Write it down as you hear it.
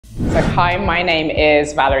So hi, my name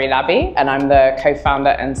is Valerie Labi and I'm the co-founder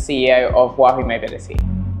and CEO of Wahu Mobility.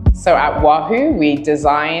 So at Wahu, we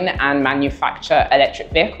design and manufacture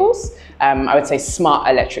electric vehicles. I would say smart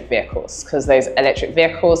electric vehicles, because those electric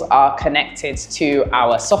vehicles are connected to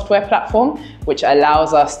our software platform, which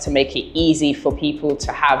allows us to make it easy for people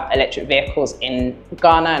to have electric vehicles in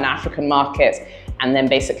Ghana and African markets, and then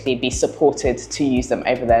basically be supported to use them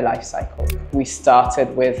over their life cycle. We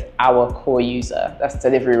started with our core user, that's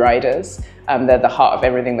delivery riders. They're the heart of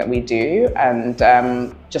everything that we do, and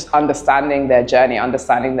just understanding their journey,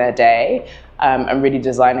 understanding their day, and really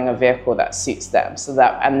designing a vehicle that suits them.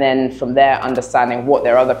 And then from there, understanding what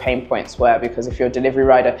their other pain points were, because if you're a delivery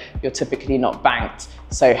rider, you're typically not banked.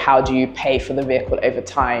 So how do you pay for the vehicle over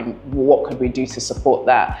time? What could we do to support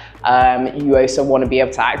that? You also want to be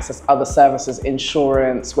able to access other services,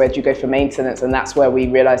 insurance, where do you go for maintenance? And that's where we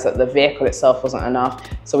realized that the vehicle itself wasn't enough.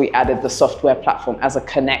 So we added the software platform as a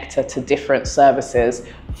connector to different services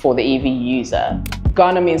for the EV user.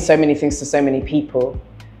 Ghana means so many things to so many people,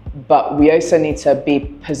 but we also need to be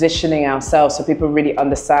positioning ourselves so people really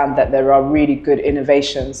understand that there are really good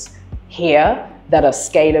innovations here that are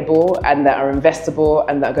scalable and that are investable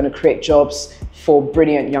and that are going to create jobs for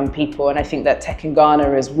brilliant young people. And I think that tech in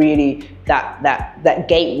Ghana is really that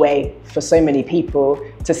gateway for so many people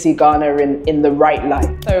to see Ghana in the right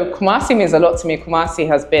light. So Kumasi means a lot to me. Kumasi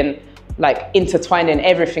has been like intertwined in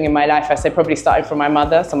everything in my life. I say probably starting from my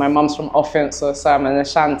mother. So my mom's from Offenso, so I'm an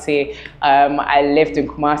Ashanti. I lived in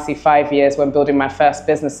Kumasi 5 years when building my first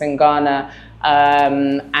business in Ghana.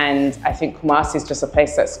 And I think Kumasi is just a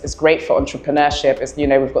place that's great for entrepreneurship. It's, you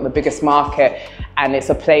know, we've got the biggest market, and it's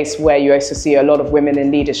a place where you also see a lot of women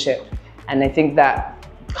in leadership. And I think that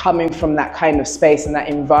coming from that kind of space and that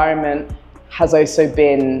environment has also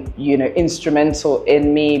been, you know, instrumental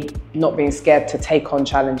in me not being scared to take on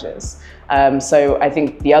challenges. So I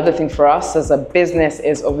think the other thing for us as a business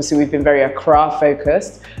is obviously we've been very Accra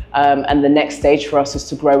focused, and the next stage for us is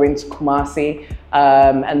to grow into Kumasi,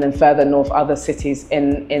 and then further north other cities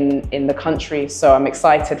in the country. So I'm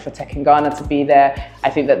excited for Tech in Ghana to be there. I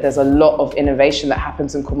think that there's a lot of innovation that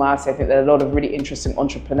happens in Kumasi. I think there are a lot of really interesting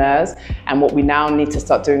entrepreneurs, and what we now need to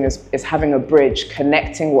start doing is having a bridge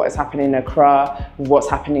connecting what is happening in Accra with what's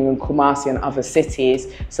happening in Kumasi and other cities,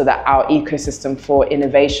 so that our ecosystem for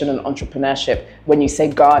innovation and entrepreneurship, when you say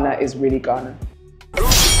Ghana, is really Ghana.